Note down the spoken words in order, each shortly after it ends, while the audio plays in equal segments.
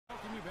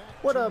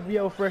What up,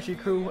 yo, Freshie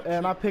crew?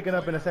 And I'm picking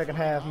up in the second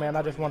half, man.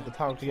 I just wanted to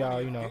talk to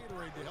y'all,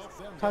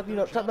 talk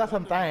about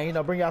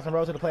something, bring y'all some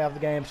road to the playoffs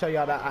game, show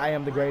y'all that I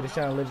am the greatest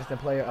Shaun Livingston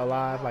player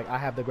alive. Like, I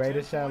have the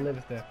greatest Shaun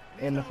Livingston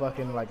in the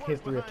fucking, like,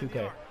 history of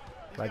 2K.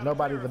 Like,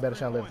 nobody's a better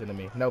Shaun Livingston than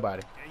me.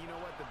 Nobody.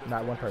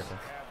 Not one person.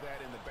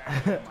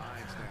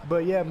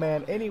 But yeah,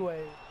 man,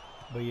 anyway.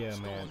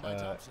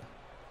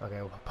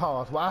 Okay,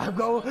 pause. While I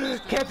go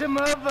catch a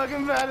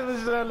motherfucking body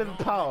with Shaun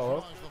Livingston.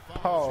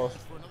 Pause.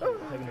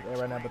 Taking this air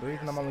right now, but the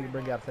reason I'm only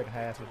bringing out the second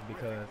half is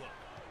because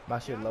my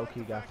shit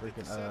low-key got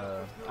freaking,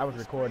 I was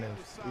recording,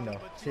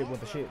 shit with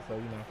the shit,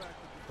 so,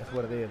 that's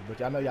what it is. But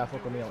y'all know y'all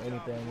fuck with me on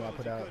anything when I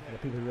put out, the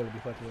people who really be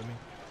fucking with me.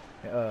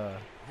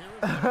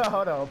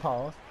 Hold on,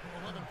 pause,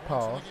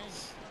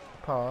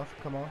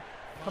 come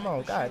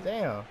on, god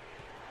damn.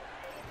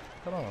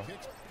 Come on,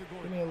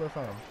 give me a little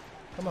something.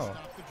 Come on.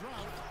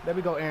 There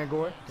we go, Aaron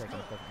Gore. Taking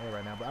the fucking air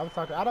right now, but I was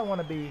talking, I don't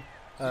want to be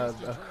a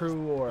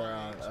crew or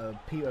a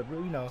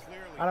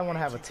I don't want to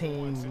have a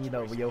team,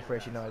 with yo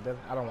fresh, I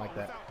don't like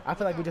that. I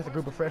feel like we're just a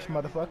group of fresh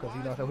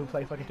motherfuckers, so who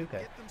play fucking 2K.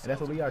 And that's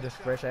what we are, just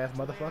fresh ass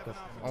motherfuckers.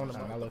 On the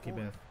I low-key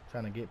been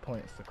trying to get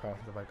points across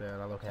and stuff like that.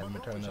 I low-key haven't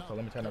been turning up, so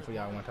let me turn up for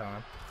y'all one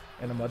time.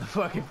 In the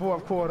motherfucking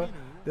fourth quarter.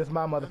 This is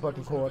my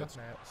motherfucking quarter.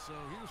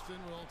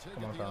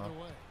 Come on, Tom.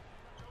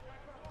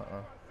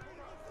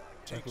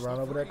 Let's run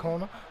over that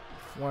corner.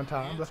 One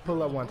time. Let's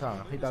pull up one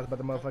time. He thought about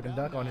the motherfucking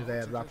dunk on his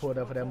ass, but I pulled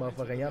up for that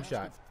motherfucking yum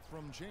shot.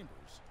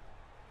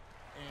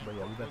 But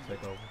yeah, we better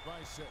take over.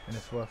 And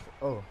it's rough.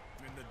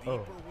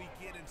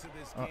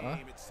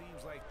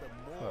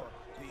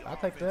 I'll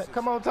take that.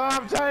 Come on,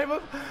 Tom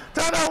Chambers.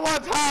 Turn up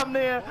one time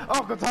there,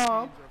 Uncle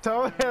Tom.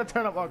 Turn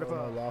up Uncle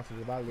Tom. No losses.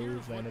 If I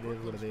lose, man, it is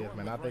what it is,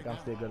 man. I think I'm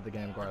still good at the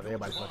game regardless.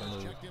 Everybody fucking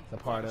lose. It's a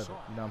part of it.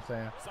 You know what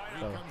I'm saying?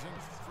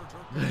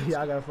 So,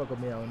 y'all gotta fuck with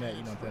me on that.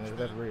 You know what I'm saying?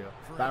 That's real.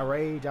 If I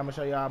rage, I'm gonna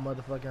show y'all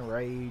motherfucking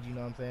rage. You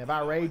know what I'm saying? If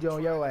I rage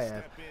on your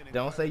ass,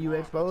 don't say you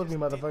exposed me,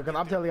 motherfucker. Cause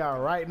I'm telling y'all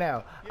right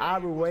now, I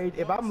will rage.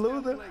 If I'm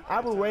losing,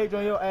 I will rage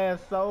on your ass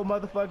so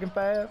motherfucking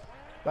fast.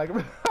 Like,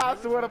 I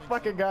swear to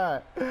fucking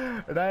God.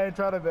 And I ain't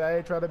trying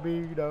to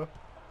be,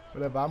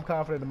 whatever. I'm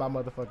confident in my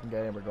motherfucking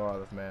game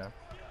regardless, man.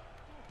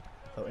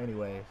 So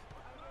anyways.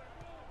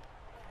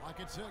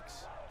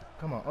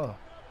 Come on,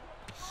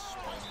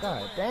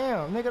 God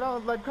damn, nigga,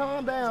 don't, like,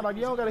 calm down. Like,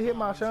 you don't gotta hit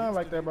my Shaun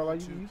like that, bro. Like,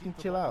 you can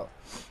chill out.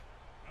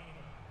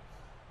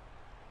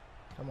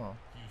 Come on.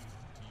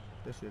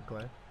 This shit,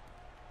 Clay.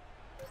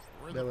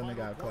 Bail a nigga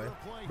out, Clay.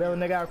 Bail a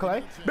nigga out,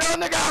 Clay. Bail a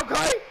nigga out,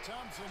 Clay!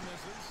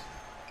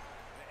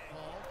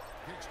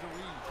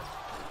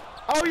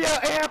 Oh yeah,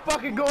 and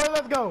fucking Gore,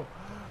 let's go.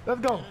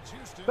 Get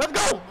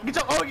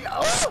your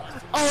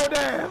oh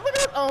damn, look at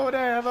this old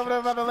ass over there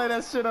about to lay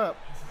that shit up.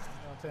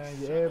 You know what I'm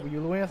saying? Yeah,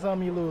 you win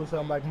some, you lose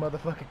some, like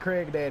motherfucking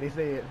Craig Daddy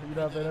said. You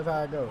know what I'm saying? That's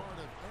how it go.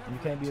 You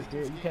can't be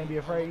scared, you can't be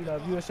afraid.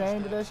 If you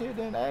ashamed of that shit,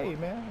 then hey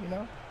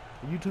man,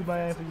 YouTube my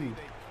ass for you.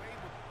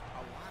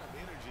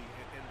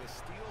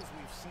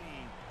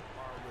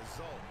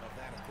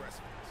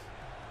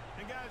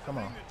 Come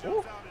on.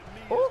 Ooh.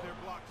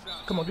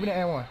 Come on, give me the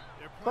and one.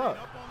 Fuck.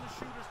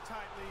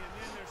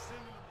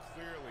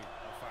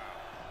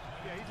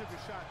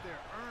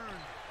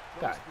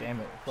 God damn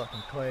it,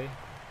 fucking Clay.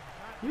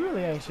 You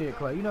really ain't shit,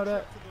 Clay. You know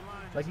that?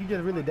 Like, you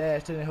just really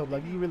dashed in and hope.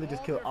 Like, you really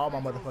just killed all my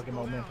motherfucking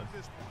momentum.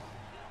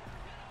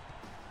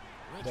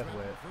 That's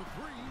wet.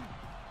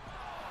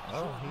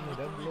 Oh, he that's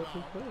a little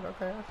too quick.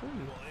 Okay, I see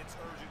you. It's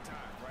urgent time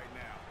right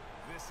now.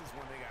 This is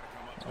when they gotta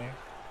come up.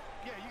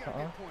 Yeah, you gotta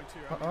get points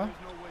here.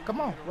 Come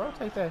on,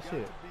 rotate that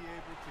shit.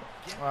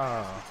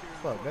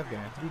 Fuck, that's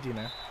game. GG,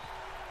 man.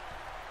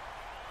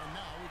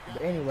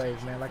 But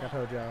anyways, man, like I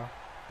told y'all,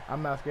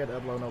 I'm not scared to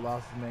upload no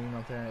losses, man. You know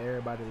what I'm saying?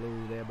 Everybody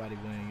lose, everybody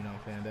win. You know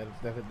what I'm saying?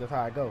 That's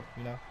how I go.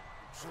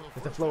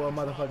 It's the flow of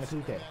motherfucking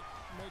 2K.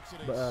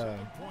 But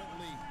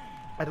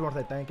I just want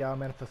to say thank y'all,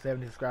 man, for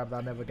 70 subscribers.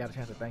 I never got a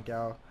chance to thank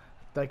y'all.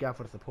 Thank y'all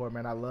for the support,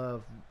 man. I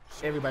love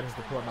everybody who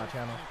support my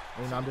channel.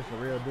 And, I'm just a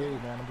real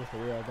dude, man. I'm just a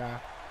real guy.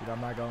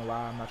 I'm not gonna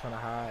lie. I'm not trying to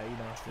hide.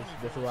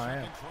 This who I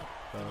am.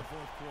 So,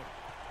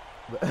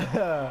 but,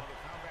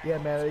 yeah,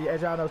 man.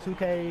 As y'all know,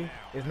 2K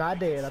is not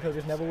dead. I told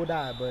you this never will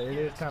die, but it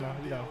is kind of,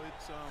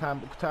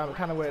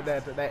 kind of where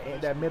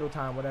that middle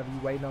time, whatever you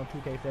waiting on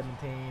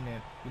 2K17,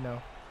 and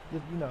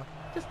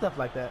just stuff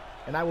like that.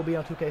 And I will be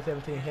on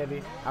 2K17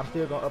 heavy. I'm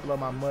still gonna upload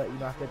my MUT.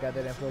 I still got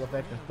that in full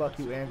effect. And fuck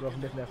you, Angro,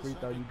 from missing that free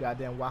throw. You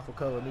goddamn waffle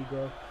color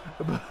Negro.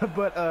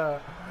 but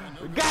god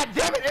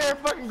damn it, Aaron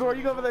fucking Gore,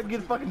 you gonna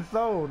get fucking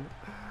sold.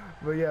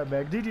 But yeah,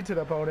 man, GG to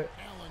the opponent.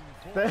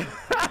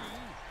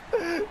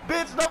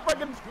 Bitch, no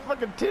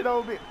fucking 10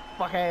 old bitch,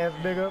 fuck ass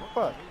nigga,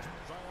 fuck,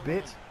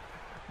 bitch.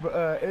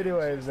 But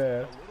anyways,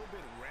 man,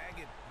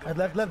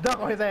 let's dunk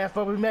on his ass,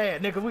 fuck. We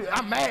mad, nigga.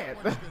 I'm mad.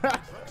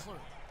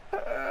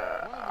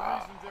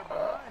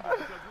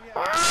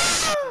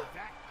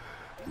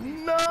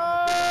 No,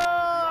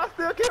 I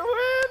still can't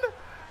win.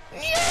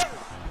 Yes.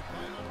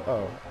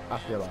 Oh, I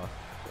still lost.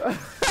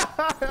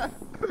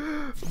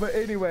 But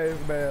anyways,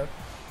 man.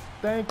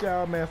 Thank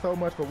y'all, man, so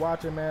much for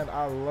watching, man.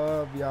 I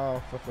love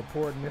y'all for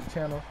supporting this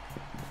channel.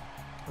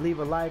 Leave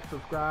a like,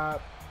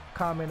 subscribe,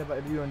 comment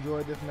if you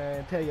enjoyed this,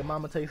 man. Tell your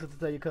mama, tell your sister,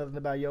 tell your cousin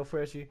about Yo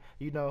Freshie.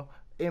 You know,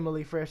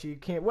 Emily Freshie,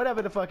 Kent,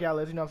 whatever the fuck y'all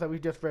is. You know what I'm saying? We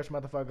just fresh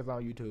motherfuckers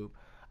on YouTube.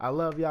 I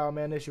love y'all,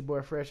 man. This your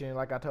boy Freshie, and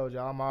like I told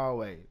y'all,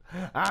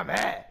 I'm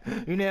at.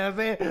 You know what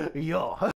I'm saying? Yo.